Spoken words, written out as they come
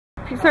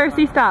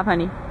Cersei, stop,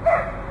 honey.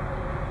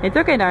 It's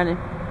okay, darling.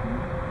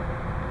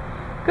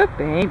 Good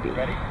baby.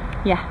 Ready?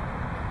 Yeah.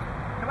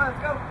 Come on,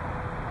 let's go.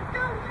 Let's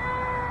go.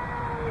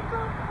 Yay!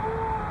 Good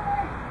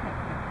boy.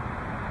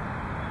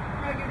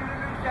 You're getting a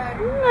good shot.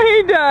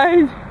 He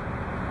does.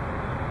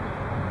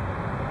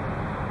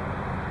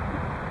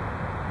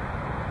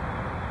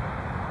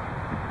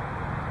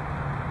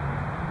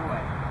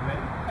 Boy,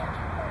 ready?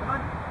 Come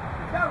on.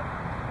 Let's go.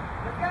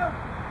 Let's go.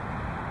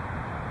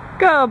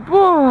 Good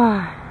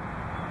boy.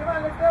 Come on,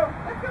 let's go.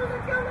 Let's go,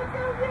 let's go, let's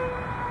go. Yay!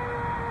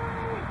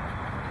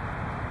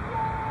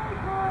 Yay,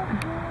 good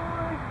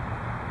boy.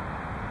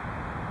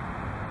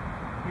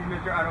 He's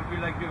Mr. I don't feel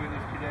like doing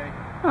this today.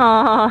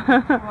 Aww.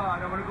 Come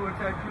on, I want to go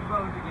inside 2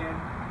 bones again.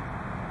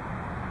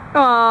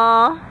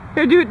 Aww.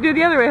 Here, do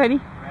the other way, honey.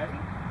 Ready? You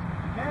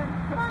can.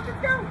 Come on,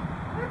 let's go.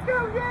 Let's go.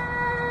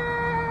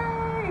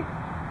 Yay!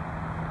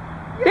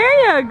 There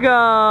you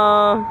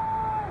go.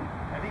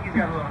 I think he's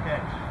got a little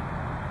hitch.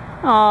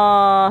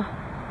 Aww.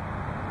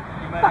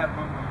 He might have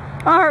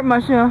moo-moos. I hurt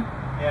myself.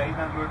 Yeah, he's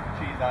not good for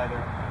cheese either.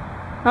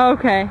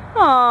 Okay.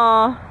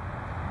 Aww.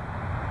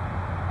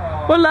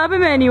 Oh. Well, love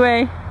him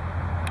anyway.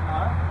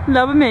 Huh?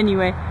 Love him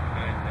anyway. Good, no,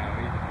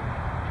 he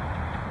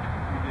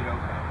did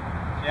okay.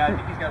 Yeah, I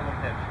think he's got a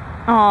little hitch.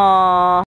 Aww.